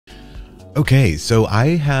Okay, so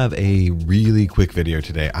I have a really quick video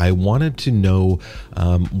today. I wanted to know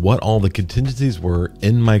what all the contingencies were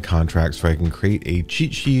in my contract so I can create a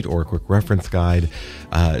cheat sheet or a quick reference guide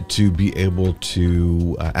to be able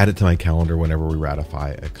to add it to my calendar whenever we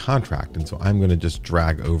ratify a contract. And so I'm going to just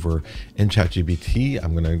drag over in ChatGPT.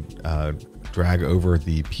 I'm going to drag over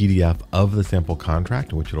the PDF of the sample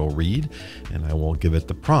contract, which it'll read, and I will give it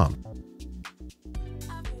the prompt.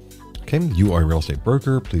 Okay, you are a real estate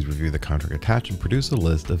broker. Please review the contract attached and produce a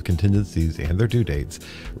list of contingencies and their due dates.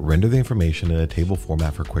 Render the information in a table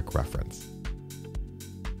format for quick reference.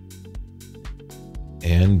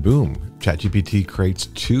 And boom, ChatGPT creates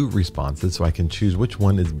 2 responses so I can choose which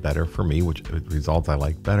one is better for me, which results I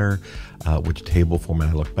like better, which table format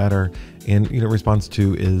I look better. And response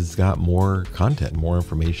 2 is got more content, more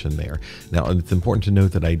information there. Now, it's important to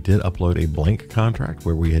note that I did upload a blank contract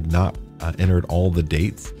where we had not entered all the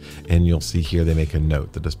dates, and you'll see here they make a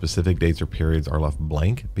note that the specific dates or periods are left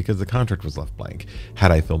blank because the contract was left blank.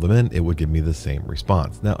 Had I filled them in, it would give me the same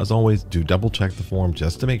response. Now, as always, do double check the form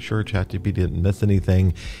just to make sure ChatGPT didn't miss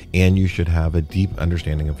anything, and you should have a deep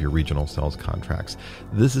understanding of your regional sales contracts.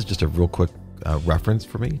 This is just a real quick reference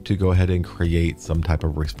for me to go ahead and create some type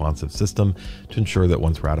of responsive system to ensure that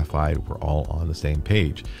once ratified, we're all on the same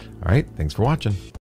page. All right, thanks for watching.